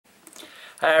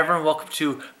Hi everyone, welcome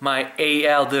to my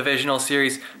AL Divisional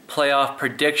Series playoff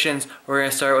predictions. We're going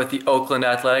to start with the Oakland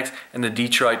Athletics and the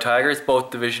Detroit Tigers,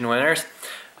 both division winners.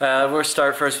 We'll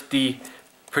start first with the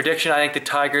prediction. I think the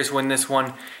Tigers win this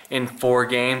one in 4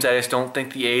 games. I just don't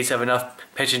think the A's have enough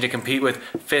pitching to compete with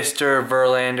Fister,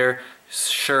 Verlander,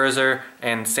 Scherzer,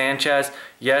 and Sanchez.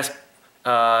 Yes,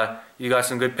 you got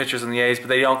some good pitchers on the A's, but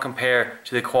they don't compare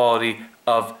to the quality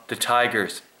of the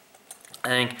Tigers. I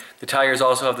think the Tigers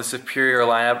also have the superior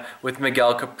lineup with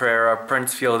Miguel Cabrera,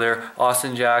 Prince Fielder,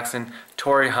 Austin Jackson,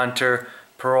 Torrey Hunter,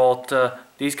 Peralta.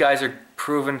 These guys are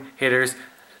proven hitters.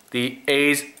 The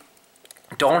A's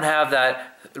don't have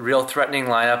that real threatening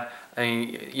lineup. I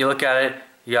mean, you look at it,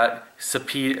 you got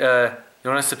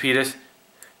Jonas Cepidas,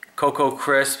 Coco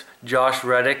Crisp, Josh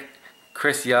Reddick,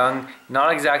 Chris Young.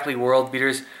 Not exactly world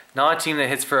beaters. Not a team that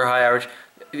hits for a high average.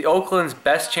 The Oakland's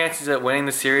best chances at winning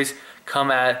the series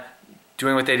come at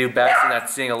doing what they do best, and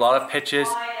that's seeing a lot of pitches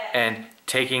and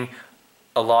taking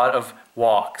a lot of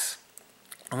walks.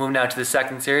 We'll move now to the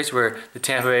second series where the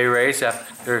Tampa Bay Rays,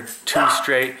 after 2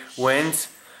 straight wins,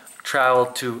 travel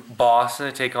to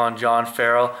Boston to take on John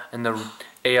Farrell and the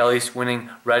AL East winning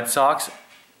Red Sox.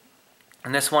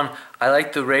 In this one, I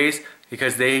like the Rays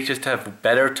because they just have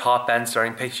better top-end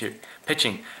starting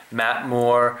pitching. Matt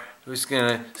Moore, who's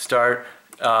going to start,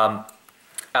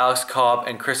 Alex Cobb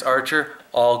and Chris Archer,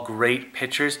 all great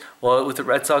pitchers. Well, with the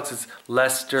Red Sox, it's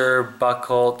Lester,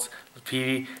 Buchholz,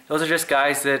 Petey. Those are just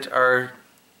guys that are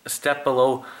a step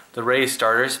below the Rays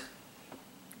starters.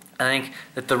 I think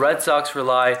that the Red Sox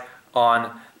rely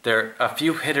on a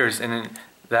few hitters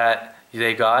that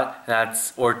they got.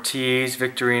 That's Ortiz,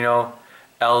 Victorino,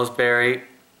 Ellsbury,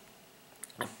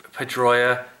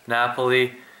 Pedroia,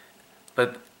 Napoli,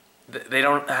 but they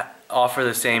don't offer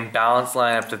the same balanced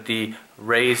lineup that the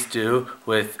Rays do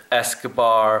with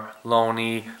Escobar,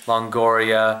 Loney,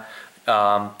 Longoria,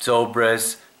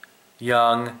 Zobrist,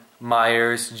 Young,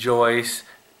 Myers, Joyce,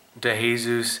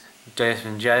 DeJesus,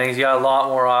 Desmond Jennings. You got a lot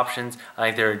more options.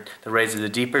 I think the Rays are the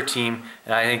deeper team,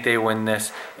 and I think they win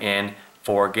this in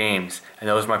 4 games. And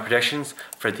those are my predictions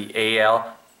for the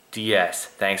ALDS.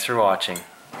 Thanks for watching.